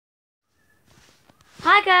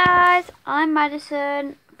Hi guys, I'm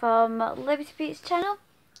Madison from Liberty Pete's channel.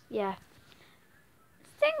 Yeah,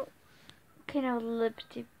 thinking of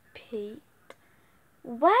Liberty Pete.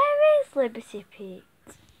 Where is Liberty Pete?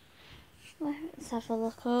 Let's have a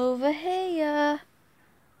look over here.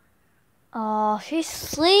 Oh, she's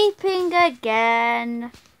sleeping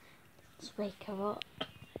again. Let's wake her up.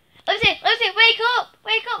 Liberty, wake up!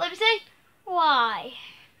 Wake up, Liberty! Why?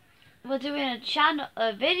 We're doing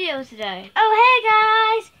a video today. Oh, hey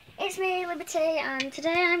guys! It's me, Liberty, and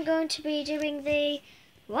today I'm going to be doing the...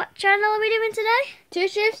 What channel are we doing today? 2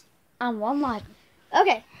 shifts and 1 live.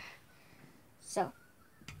 Okay. So,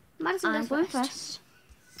 Madison I'm goes going first. first.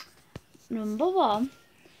 Number 1,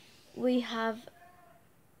 we have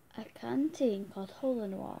a canteen called Hole in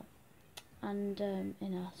the Wall, and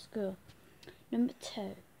in our school. Number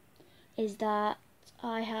 2 is that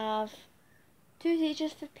I have 2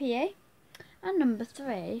 teachers for PA, and number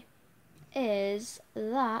 3 is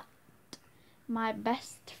that my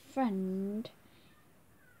best friend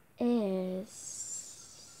is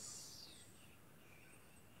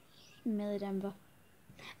Millie Denver.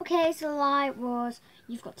 Okay, so the lie was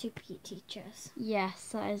you've got 2 PE teachers. Yes,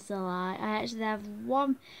 that is a lie. I actually have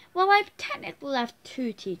 1. Well, I technically have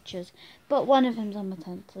 2 teachers, but one of them's on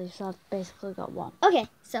maternity leave, so I've basically got 1. Okay,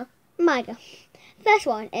 so my go. First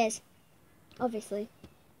one is, obviously,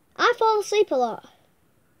 I fall asleep a lot.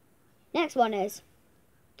 Next one is,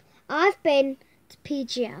 I've been to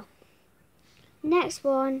PGL. Next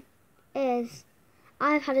one is,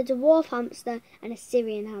 I've had a dwarf hamster and a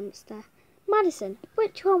Syrian hamster. Madison,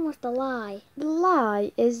 which one was the lie? The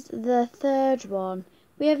lie is the 3rd one.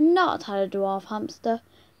 We have not had a dwarf hamster,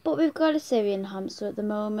 but we've got a Syrian hamster at the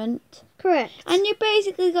moment. Correct. And you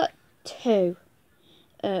basically got 2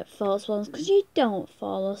 false ones, because you don't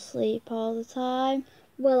fall asleep all the time.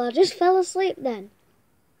 Well, I just fell asleep then.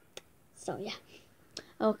 So, yeah.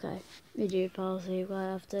 Okay, we do fall asleep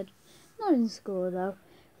quite often. Not in school, though.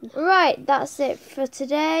 Right, that's it for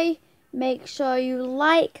today. Make sure you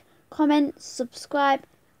like, comment, subscribe,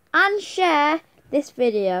 and share this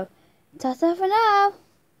video. Ta-ta for now.